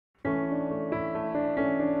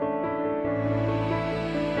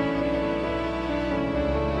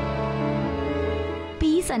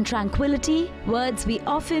and tranquility, words we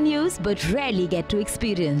often use but rarely get to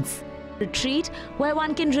experience. Retreat where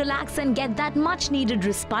one can relax and get that much needed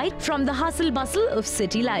respite from the hustle bustle of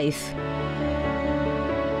city life.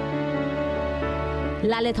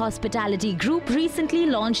 LaLiT Hospitality Group recently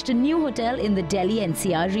launched a new hotel in the Delhi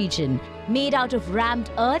NCR region. Made out of rammed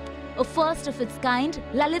earth, a first of its kind,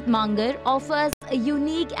 LaLiT Mangar offers a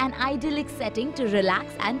unique and idyllic setting to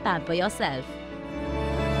relax and pamper yourself.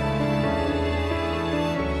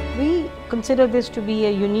 We consider this to be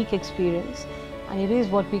a unique experience, and it is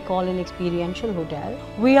what we call an experiential hotel.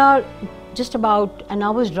 We are just about an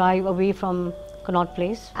hour's drive away from Connaught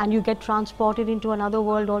Place, and you get transported into another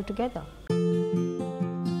world altogether.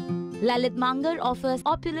 LaLiT Mangar offers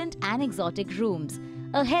opulent and exotic rooms,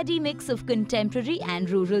 a heady mix of contemporary and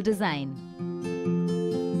rural design.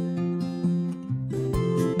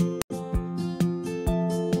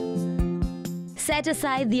 Set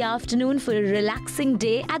aside the afternoon for a relaxing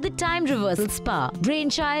day at the Time Reversal Spa.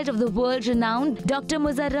 Brainchild of the world-renowned Dr.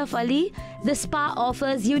 Musarraf Ali, the spa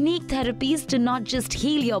offers unique therapies to not just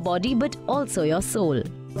heal your body but also your soul.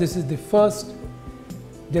 This is the first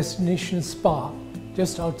destination spa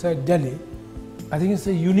just outside Delhi. I think it's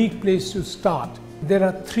a unique place to start. There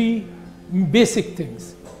are three basic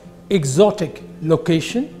things: exotic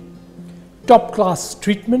location, top-class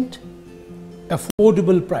treatment,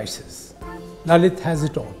 affordable prices. LaLiT has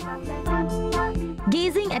it all.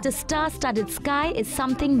 Gazing at a star-studded sky is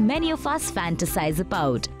something many of us fantasize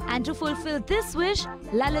about. And to fulfill this wish,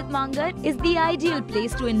 LaLiT Mangar is the ideal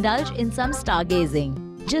place to indulge in some stargazing.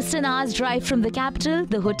 Just an hour's drive from the capital,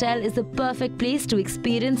 the hotel is the perfect place to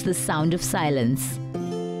experience the sound of silence.